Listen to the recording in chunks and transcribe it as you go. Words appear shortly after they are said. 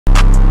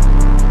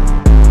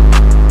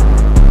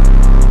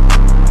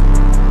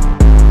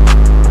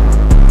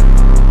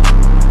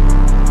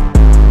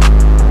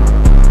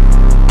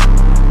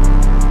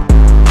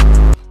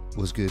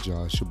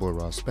It's your boy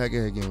Ross back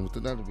here again with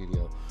another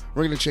video.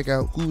 We're going to check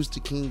out who's the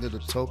king of the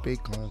Tope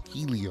called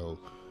Hilo.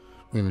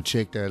 We're going to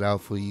check that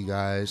out for you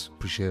guys.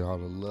 Appreciate all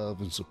the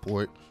love and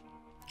support.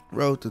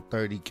 Road to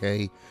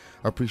 30K.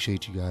 I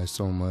appreciate you guys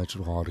so much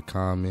with all the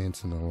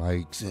comments and the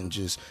likes and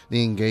just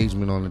the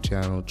engagement on the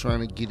channel.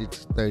 Trying to get it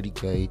to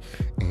 30K.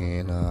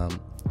 And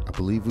I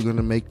believe we're going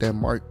to make that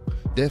mark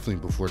definitely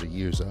before the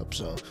year's up.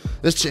 So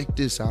let's check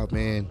this out,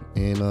 man.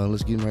 And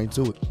let's get right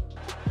into it.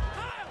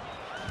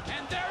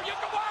 And there you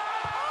go.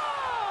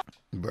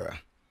 Bruh.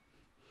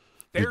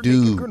 Bear The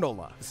dude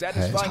granola. has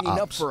Satisfying enough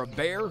hops. for a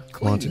bear.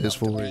 On to his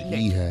forward,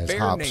 he has Bear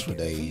hops for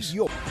naked. days.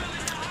 Yo.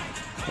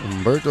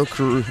 Humberto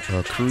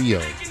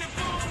Carrillo.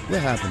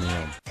 What happened to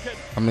him?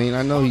 I mean,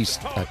 I know is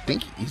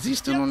he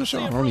still on the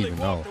show? I don't even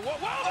know.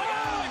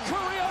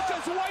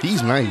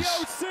 He's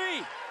nice.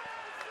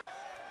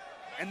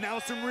 And now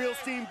some real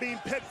steam being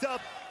picked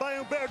up by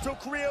Humberto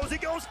Carrillo as he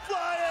goes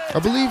flying. I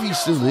believe he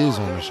still is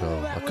on the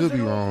show. I could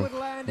be wrong.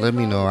 Let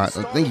me know. I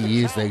think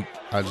he is. I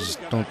just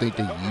don't think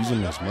they use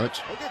him as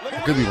much.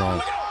 I could be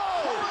wrong.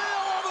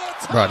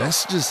 Bro,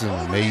 that's just an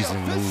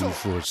amazing move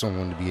for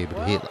someone to be able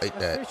to hit like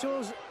that.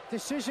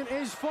 Decision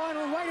is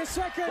final. Wait a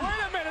second. Wait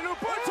a minute.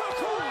 Humberto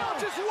Carrillo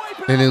just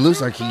wiping And it out looks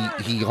two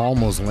like he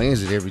almost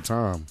lands it every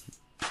time.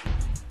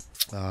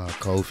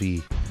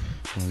 Kofi.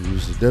 He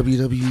was the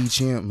WWE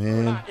champ,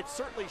 man. It's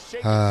certainly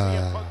shaking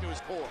CM Punk to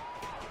his core.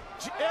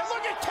 And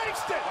look at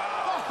Kingston. A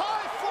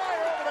high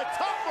flyer over the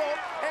top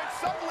rope, and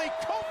suddenly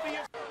Kofi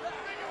is.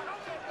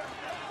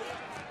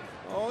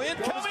 Oh,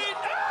 incoming.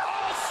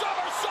 Oh,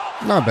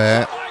 somersault. Not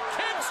bad. By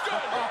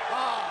Kingston.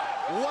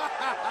 Wow.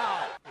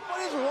 What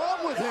is wrong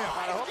with him?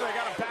 I hope they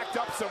got him backed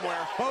up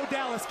somewhere. Bo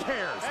Dallas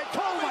cares. And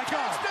oh my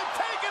God. Kingston,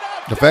 take it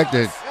out. The fact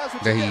that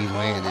he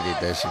landed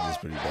it, that shit is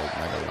pretty dope.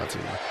 I'm not gonna lie to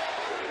you.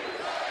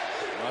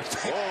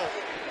 Whoa.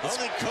 I don't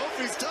think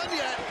Kofi's done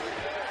yet.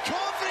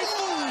 Kofi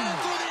flying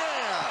through the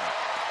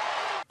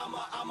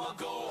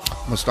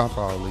air. Mustafa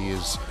Ali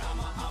is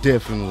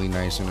definitely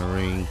nice in the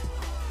ring.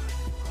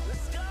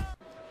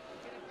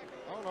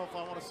 I don't know if I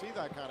want to see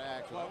that kind of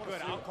action. Well,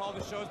 good. I'll call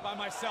the shows by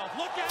myself.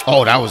 Look at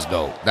Oh, that was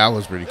dope. That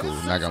was pretty cool.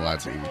 Not gonna lie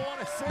to you.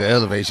 The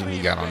elevation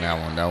he got on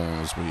that one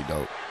was pretty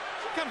dope.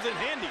 comes in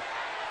handy.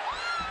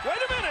 Wait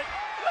a minute.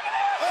 Look at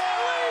this.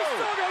 Oh, he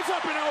still goes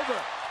up and over.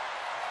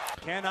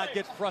 Cannot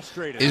get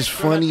frustrated. It's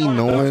funny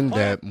knowing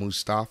that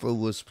Mustafa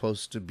was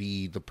supposed to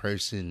be the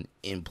person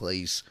in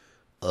place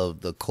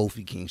of the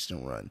Kofi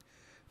Kingston run.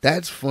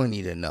 That's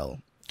funny to know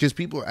because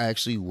people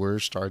actually were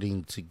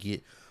starting to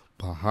get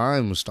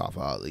behind Mustafa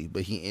Ali,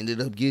 but he ended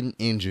up getting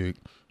injured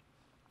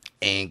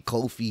and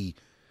Kofi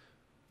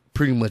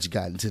pretty much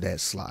got into that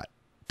slot.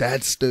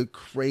 That's the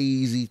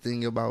crazy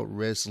thing about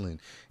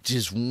wrestling.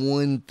 Just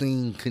one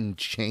thing can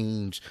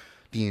change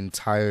the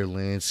entire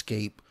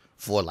landscape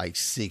for like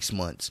 6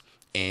 months.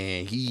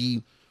 And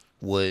he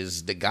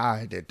was the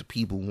guy that the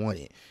people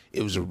wanted.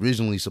 It was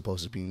originally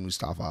supposed to be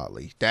Mustafa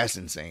Ali. That's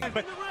insane.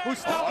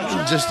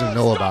 Just to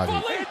know about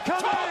it.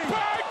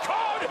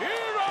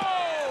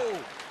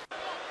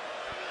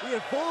 The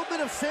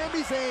involvement of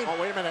Sami Zayn. Oh,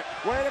 wait a minute.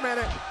 Wait a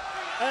minute.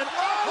 And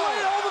all the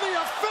way over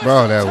the official.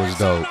 Bro, that was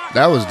dope.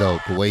 That was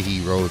dope. The way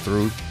he rode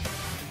through.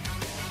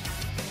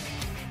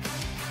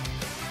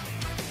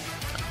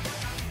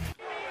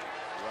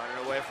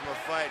 Running away from a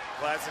fight.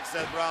 Classic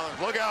Seth Rollins.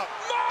 Look out.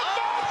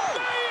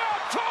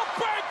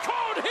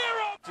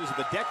 This is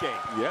the decade.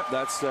 Yep,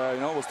 that's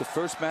was the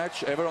first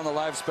match ever on a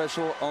live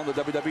special on the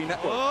WWE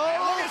Network.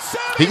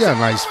 He got a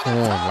nice form.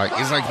 Like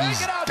it's like he's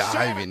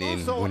diving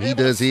in. When he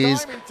does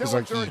his, it's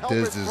like he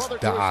does this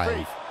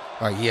dive.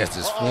 Like he has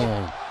this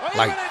form.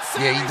 Like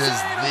yeah, he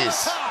does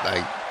this.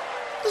 Like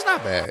it's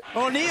not bad.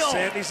 O'Neal.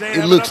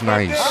 It looks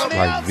nice,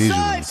 like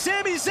visually.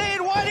 Sami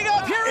Zayn winding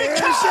up. Here he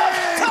comes.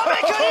 Tope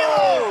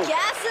Hilo.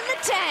 Gas in the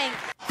tank.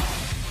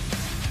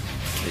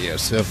 Yeah,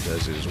 Seth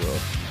does it as well.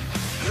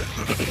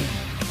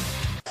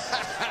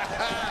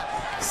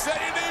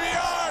 Setting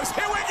DVRs.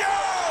 Here we go.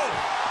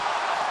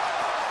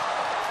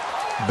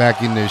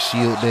 Back in their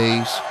Shield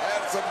days.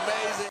 That's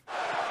amazing.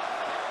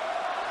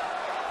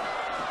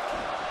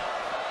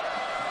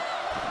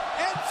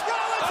 And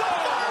Rollins a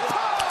third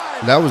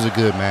time. That was a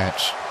good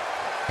match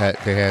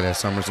they had at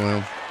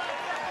SummerSlam.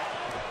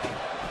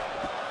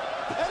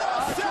 And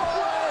Seth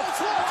Rollins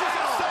launches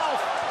himself.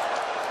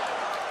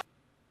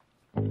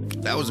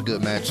 That was a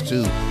good match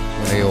too.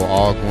 When they were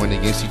all going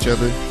against each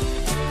other.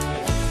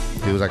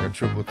 It was like a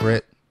triple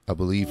threat, I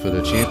believe, for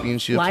the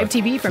championship. Live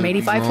TV from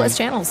 85 plus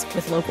channels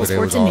with local Where they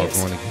sports was and all news.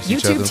 going against each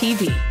YouTube other.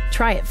 TV.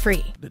 Try it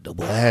free. The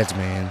double ads,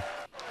 man.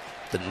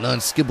 The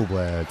non-skippable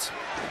ads.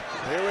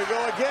 Here we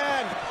go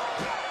again.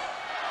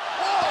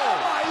 Oh,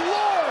 my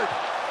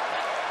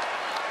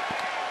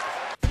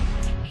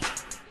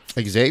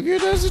Lord. Xavier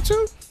does it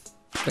too?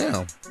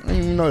 Damn, I didn't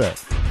even know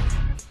that.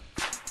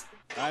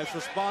 Nice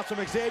response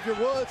from Xavier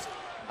Woods,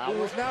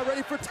 who is now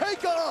ready for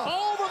takeoff.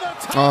 Over the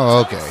top.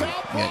 Oh, okay.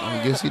 Yeah,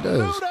 I guess he does.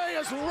 New Day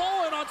is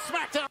rolling on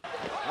SmackDown.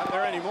 Not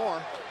there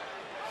anymore.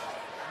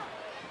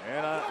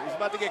 And he's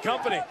about to get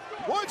company.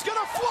 Woods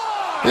gonna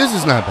fly. This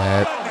is not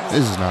bad.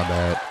 This is not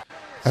bad.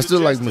 I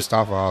still like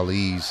Mustafa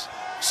Ali's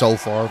so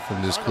far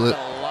from this clip.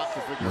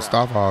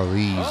 Mustafa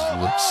Ali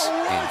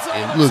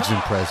it looks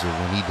impressive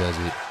when he does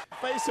it.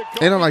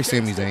 And I like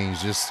Sami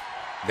Zayn's, just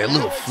that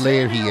little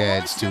flair he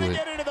adds to it.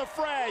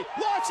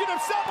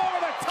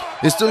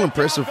 It's still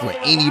impressive for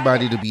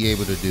anybody to be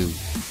able to do.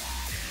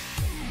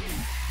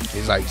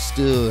 It's like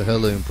still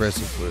hella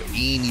impressive for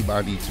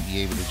anybody to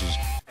be able to just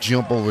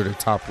jump over the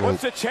top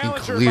rope and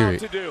clear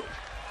it.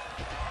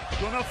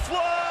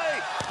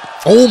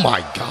 Oh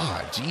my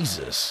God,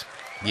 Jesus.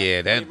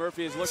 Yeah, that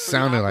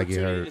sounded like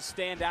it hurt.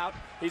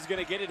 He's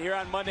going to get it here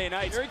on Monday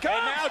night. Here he comes.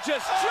 And now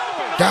just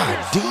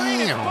God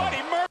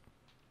damn.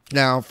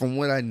 Now, from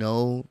what I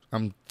know,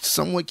 I'm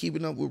somewhat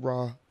keeping up with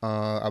Raw.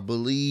 I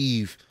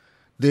believe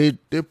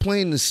they're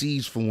playing the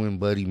seeds for when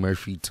Buddy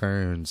Murphy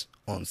turns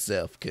on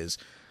Seth, because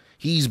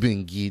he's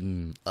been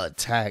getting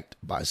attacked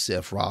by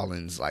Seth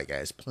Rollins like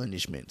as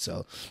punishment.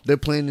 So they're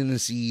planting the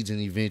seeds, and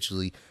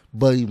eventually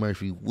Buddy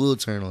Murphy will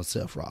turn on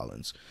Seth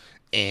Rollins.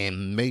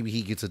 And maybe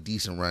he gets a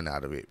decent run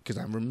out of it. Because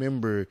I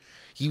remember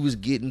he was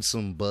getting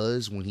some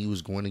buzz when he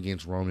was going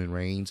against Roman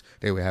Reigns.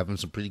 They were having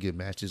some pretty good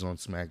matches on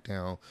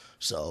SmackDown.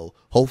 So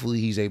hopefully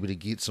he's able to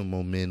get some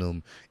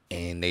momentum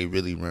and they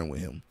really run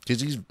with him.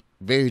 Because he's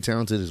very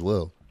talented as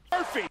well.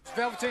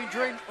 Velveteen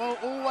Dream will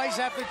always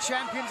have the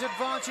champion's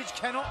advantage.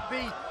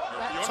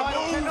 That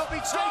title cannot be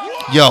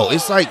taken. Yo,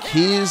 it's like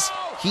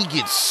he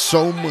gets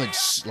so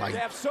much like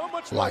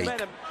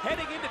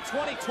heading into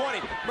 2020.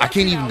 I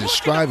can't even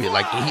describe it.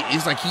 Like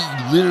it's like he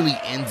literally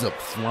ends up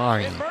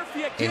flying,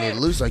 and it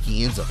looks like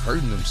he ends up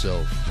hurting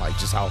himself. Like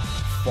just how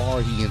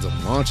far he ends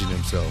up launching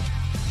himself.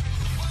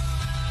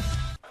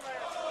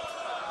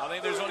 I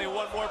think there's only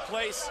one more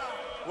place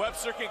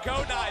Webster can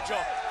go, Nigel.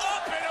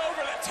 Up and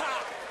over the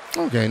top.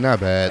 Okay, not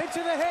bad.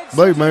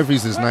 Buddy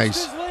Murphy's is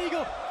nice.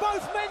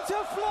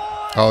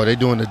 Oh, they're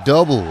doing a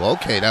double.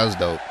 Okay, that was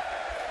dope.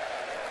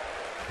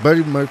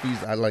 Buddy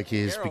Murphy's, I like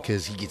his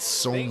because he gets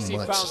so much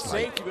like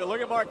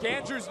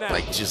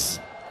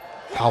just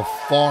how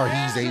far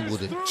he's able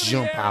to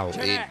jump out.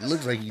 It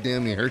looks like he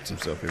damn near hurts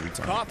himself every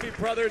time. Coffee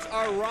brothers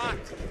are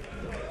rocked.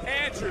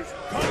 Andrews,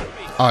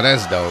 Coffee. Oh,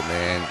 that's dope,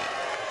 man.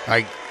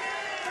 Like,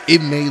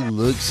 it may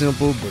look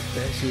simple, but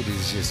that shit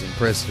is just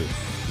impressive.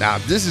 Now,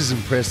 this is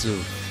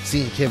impressive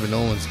seeing Kevin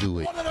Owens do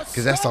it,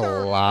 because that's a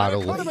lot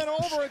of weight.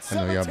 I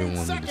know y'all been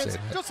wanting me to say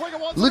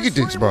that. Look at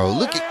this, bro.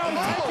 Look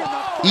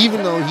at,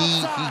 even though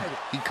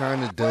he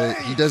kind of does,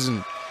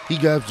 he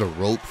grabs the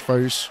rope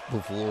first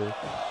before,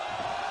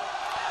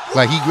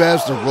 like he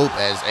grabs the rope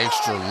as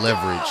extra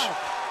leverage.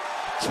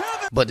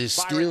 But it's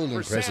still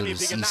impressive to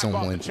see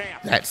someone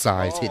that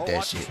size hit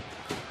that shit.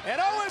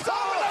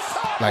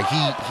 Like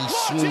he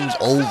swings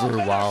over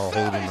while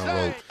holding the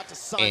rope,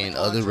 and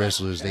other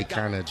wrestlers they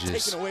kind of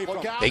just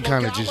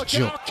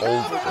jump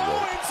over the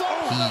rope.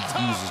 He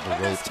uses the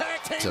rope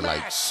to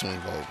like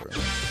swing over.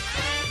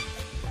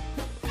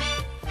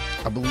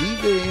 I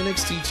believe they're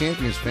NXT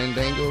champions.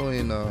 Fandango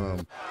and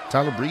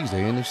Tyler Breeze,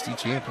 they're NXT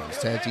champions,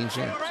 tag team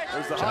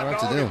champions. Shout out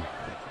to them.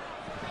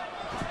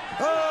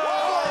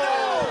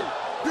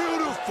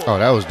 Oh,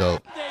 that was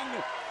dope.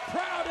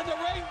 Proud in the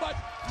ring, but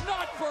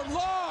not for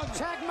long.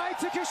 Tag mate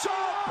to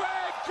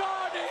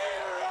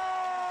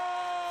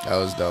That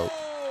was dope.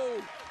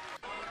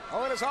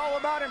 Oh, it is all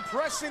about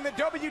impressing the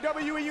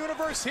WWE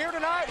Universe here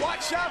tonight.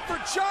 Watch out for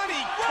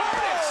Johnny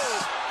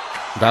Curtis.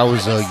 That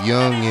was a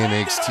young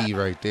NXT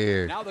right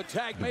there.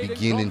 The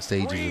beginning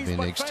stages of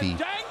NXT.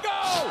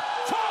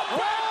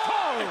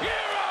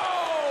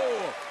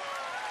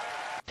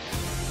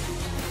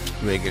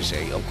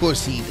 Ricochet, of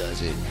course he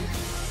does it.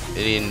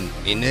 In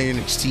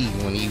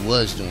NXT when he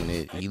was doing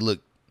it, he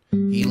looked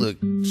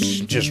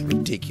just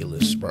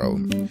ridiculous, bro.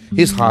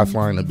 His high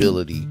flying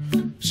ability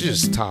is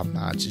just top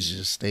notch. It's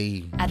just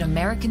at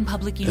American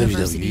Public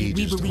University,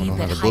 we believe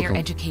that higher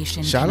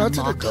education shout can out to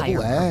the unlock double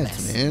higher ads,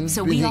 purpose. man.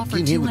 So Been we offer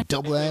getting hit with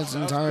double ads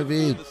the entire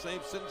vid.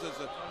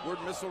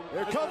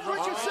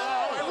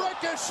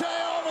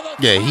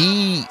 Yeah,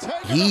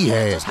 he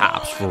has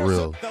hops for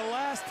real.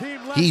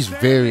 He's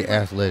very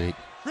athletic.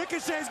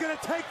 Ricochet's gonna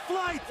take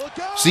flight.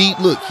 See,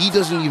 look, he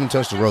doesn't even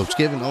touch the ropes.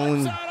 Kevin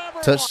Owens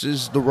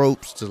touches the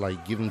ropes to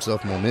like give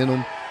himself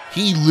momentum.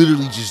 He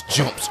literally just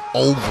jumps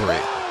over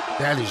it.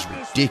 That is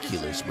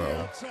ridiculous,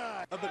 bro.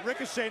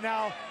 Ricochet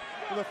now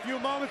with a few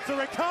moments to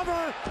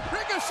recover.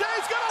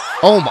 Ricochet's gonna.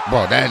 Oh my,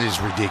 bro, that is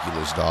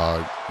ridiculous,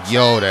 dog.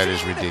 Yo, that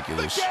is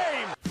ridiculous.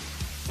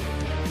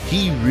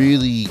 He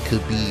really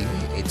could be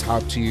a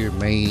top tier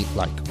main,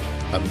 like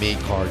a mid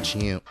card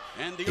champ,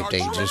 if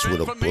they just would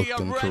have booked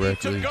him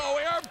correctly.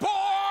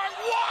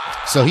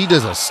 So he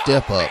does a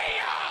step up.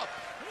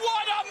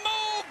 What a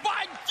move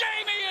by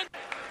Damien!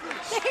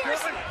 They're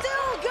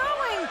still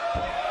going.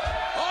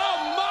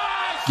 Oh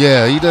my!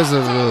 Yeah, he does a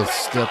little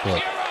step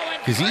up.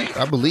 Because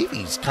I believe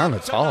he's kind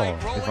of tall,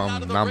 if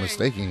I'm not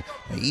mistaken.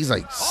 He's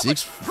like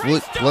 6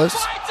 foot plus.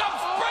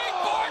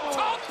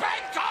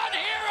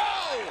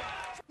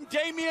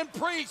 Damien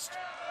Priest.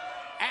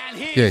 And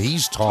Yeah,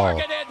 he's tall.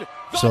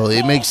 So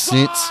it makes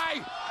sense.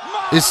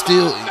 It's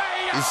still,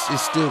 it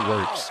still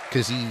works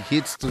because he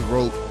hits the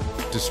rope,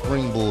 the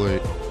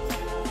springboard,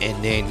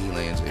 and then he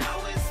lands it.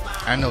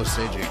 I know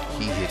Cedric,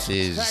 he hits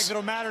his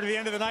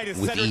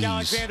with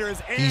ease.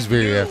 He's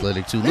very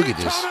athletic too. Look at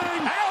this.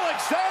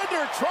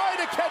 Alexander trying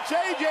to catch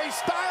AJ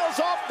Styles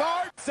off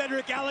guard.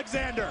 Cedric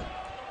Alexander.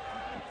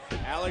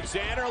 Look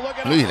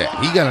at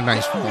that. He got a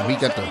nice form. He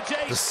got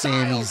the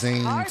Sami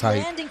Zayn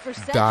type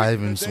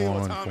diving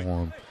swan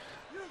form.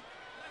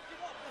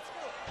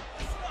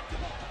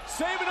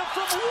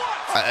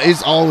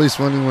 It's always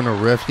funny when a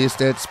ref hits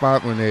that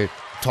spot when they're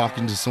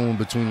talking to someone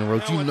between the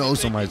ropes. You know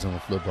somebody's gonna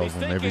flip over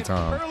him every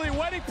time. Look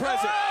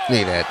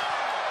at that.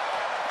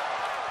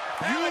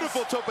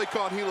 Beautiful Tope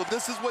caught Hilo.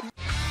 This is what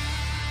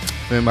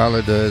Finn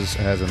Balor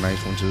has a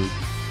nice one too.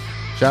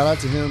 Shout out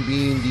to him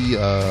being the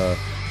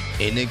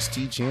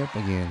NXT champ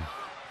again.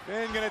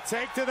 Finn gonna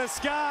take to the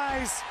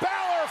skies.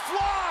 Balor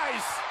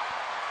flies.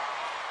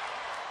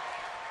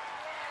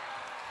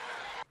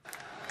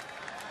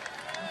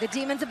 The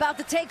Demon's about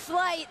to take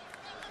flight.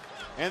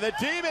 And the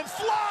Demon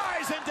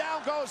flies, and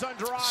down goes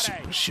Andrade.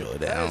 Super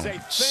Showdown.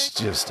 It's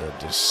just a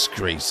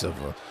disgrace of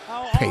a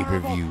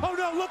pay-per-view. Oh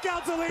no, look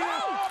out, Zelina.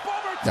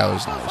 That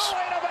was nice.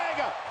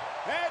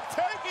 And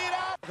taking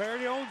out.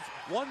 Verdi owns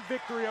one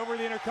victory over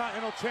the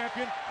Intercontinental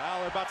Champion.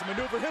 Balor about to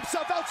maneuver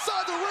himself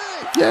outside the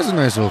ring. He has a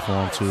nice little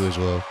form too as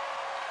well.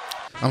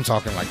 I'm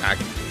talking like I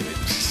can do it.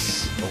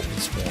 Oh,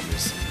 his form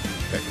is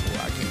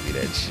impeccable. I can't do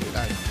that shit.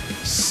 I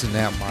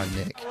snap my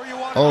neck.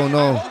 Oh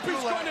no.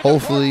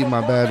 Hopefully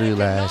my battery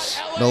lasts.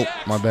 Nope,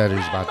 my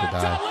battery's about to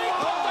die.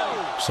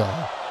 So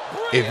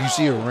if you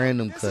see a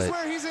random cut,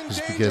 it's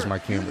because my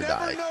camera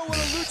died.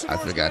 I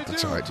forgot to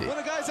charge it.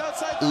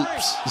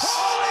 Oops.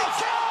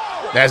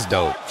 That's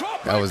dope.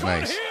 That was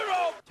nice.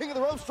 King of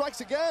the Rope strikes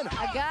again.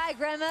 A guy,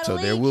 so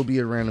there will be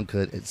a random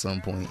cut at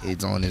some point.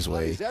 It's on its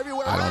way. I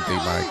don't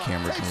think my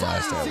camera can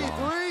last that long.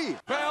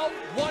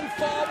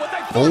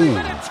 Oh.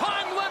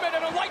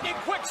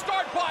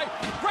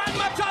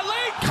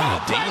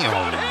 God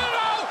damn.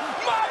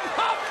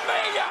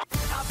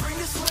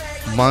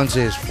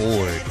 Montez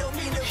Ford,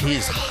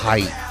 his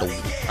height,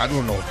 I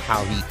don't know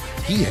how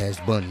he has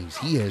bunnies.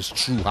 He has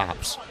true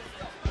hops.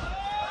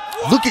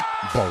 Look at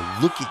that.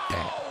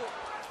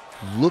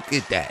 Look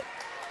at that.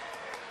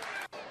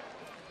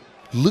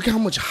 Look how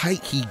much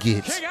height he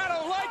gets.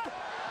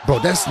 Bro,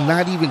 that's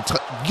not even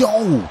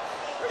yo.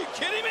 Are you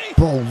kidding me?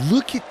 Bro,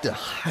 look at the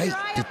height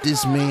that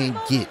this man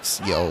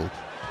gets, yo.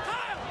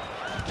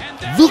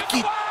 Look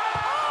at,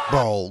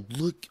 bro,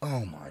 look,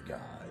 oh my God.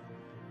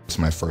 It's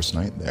my first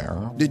night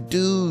there. The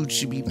dude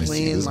should be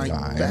playing like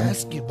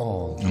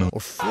basketball or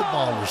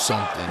football or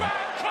something.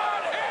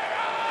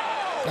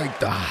 Like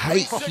the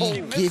height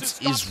he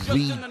gets is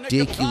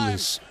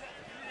ridiculous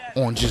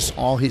on just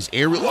all his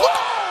aerial. Look.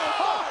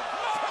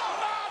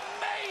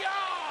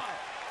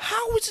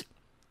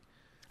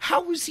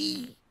 How is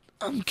he?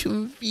 I'm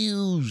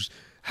confused.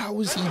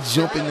 How is he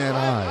jumping that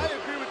high?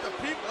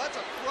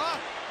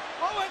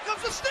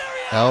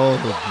 Oh,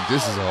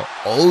 this is an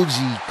OG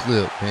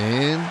clip,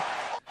 man.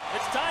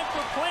 It's time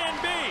for Plan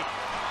B.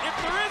 If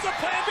there is a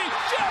Plan B,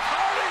 Jeff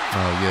Hardy.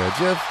 Oh yeah,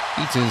 Jeff.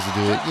 He tends to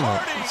do it. You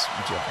know, it's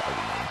Jeff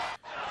Hardy, man.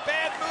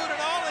 Bad mood and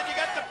all, and you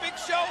got the Big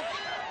Show.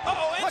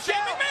 And Shane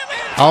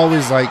McMahon. I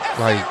always like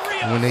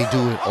when they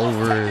do it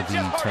over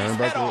the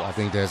turnbuckle. I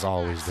think that's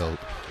always dope.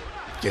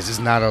 Because there's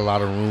not a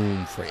lot of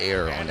room for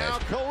air on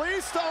that.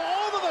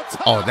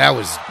 Oh, that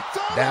was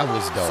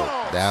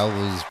dope. That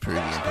was pretty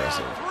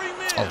impressive.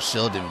 Oh,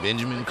 Sheldon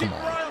Benjamin, come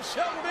on.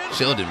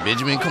 Sheldon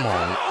Benjamin, come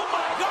on.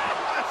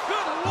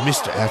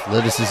 Mr.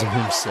 Athleticism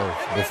himself.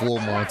 Before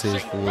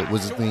Montez Ford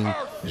was a thing,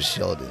 was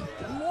Sheldon.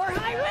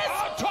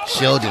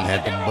 Sheldon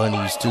had them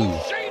bunnies too.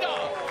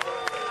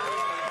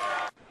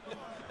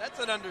 That's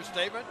an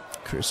understatement.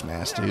 Chris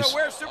Masters. I don't know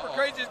where Super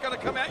Crazy is going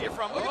to come at you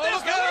from. Look at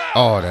this guy.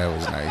 Oh, that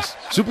was nice.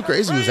 Super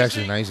Crazy was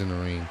actually nice in the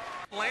ring.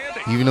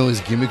 Even though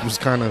his gimmick was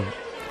kind of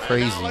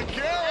crazy,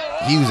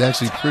 he was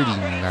actually pretty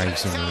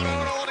nice in the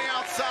ring.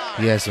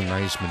 He had some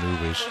nice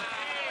maneuvers.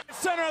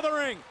 Center of the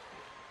ring.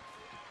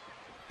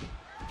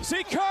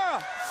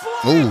 Sikara.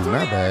 Oh,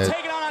 not bad.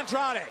 Taking on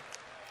Andrade.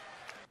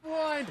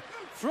 Wind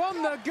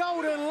from the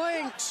Golden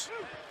Links.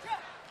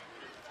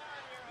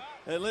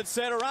 And let's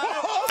set around.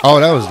 Oh,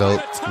 that was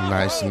dope.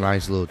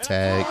 Nice little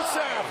tag.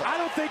 I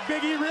don't think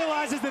Big E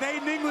realizes that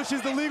Aiden English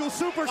is the legal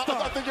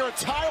superstar. I think you're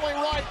entirely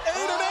right.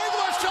 Aiden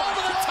English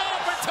over the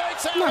top and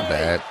takes out. Not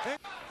bad.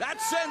 That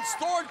sends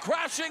Thorne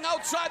crashing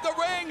outside the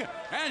ring,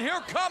 and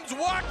here comes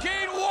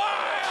Joaquin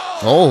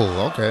Wilde.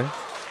 Oh, okay.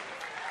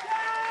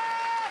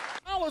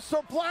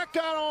 Alistair Black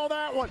got all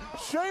that one.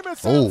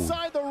 Sheamus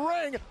outside the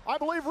ring. I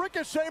believe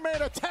Ricochet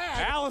made a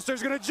tag.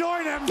 Alistair's going to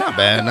join him. Not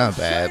bad, not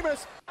bad.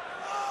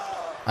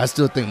 I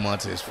still think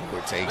Montez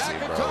Ford takes it,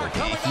 bro.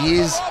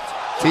 His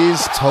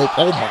Tope.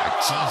 Oh my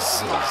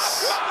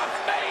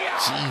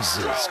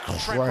Jesus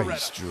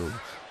Christ, Drew.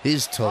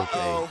 His Tope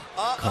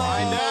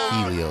called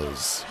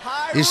Helios.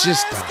 It's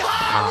just the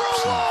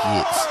hops he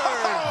gets.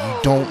 You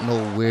don't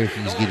know where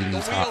he's getting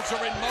these hops.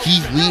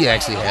 Keith Lee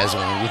actually has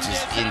one, which is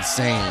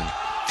insane.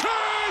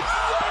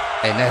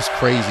 And that's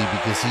crazy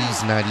because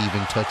he's not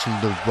even touching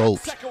the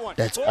ropes.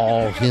 That's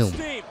all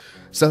him.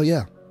 So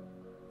yeah,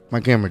 my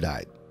camera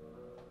died.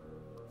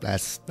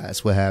 That's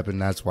what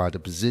happened. That's why the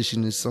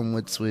position is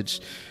somewhat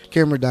switched.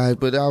 Camera died,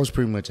 but I was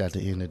pretty much at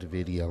the end of the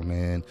video,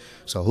 man.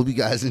 So I hope you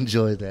guys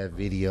enjoyed that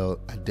video.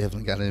 I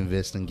definitely got to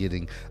invest in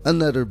getting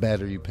another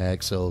battery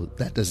pack so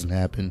that doesn't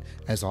happen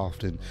as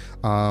often.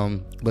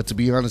 But to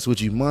be honest with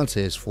you,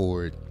 Montez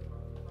Ford,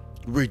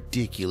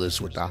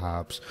 ridiculous with the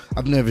hops.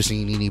 I've never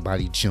seen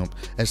anybody jump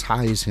as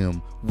high as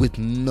him with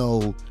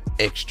no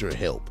extra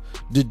help.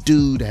 The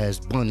dude has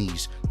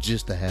bunnies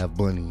just to have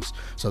bunnies.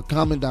 So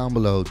comment down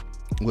below,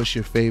 what's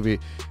your favorite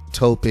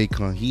Tope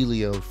con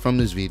Hilo from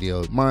this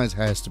video? Mine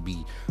has to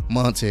be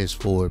Montez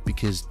Ford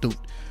because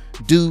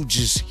dude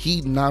just,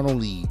 he not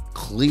only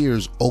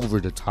clears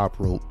over the top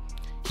rope,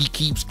 he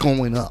keeps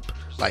going up.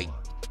 Like,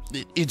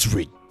 it's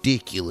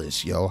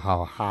ridiculous, yo,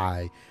 how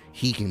high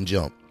he can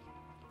jump.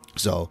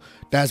 So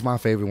that's my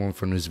favorite one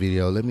from this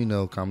video. Let me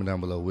know, comment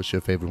down below, what's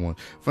your favorite one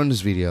from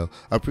this video.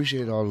 I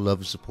appreciate all the love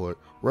and support.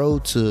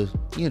 Road to,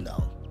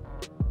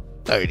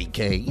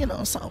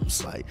 30K, something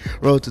slight.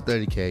 Road to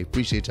 30K.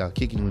 Appreciate y'all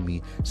kicking with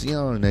me. See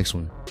y'all on the next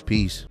one.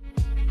 Peace.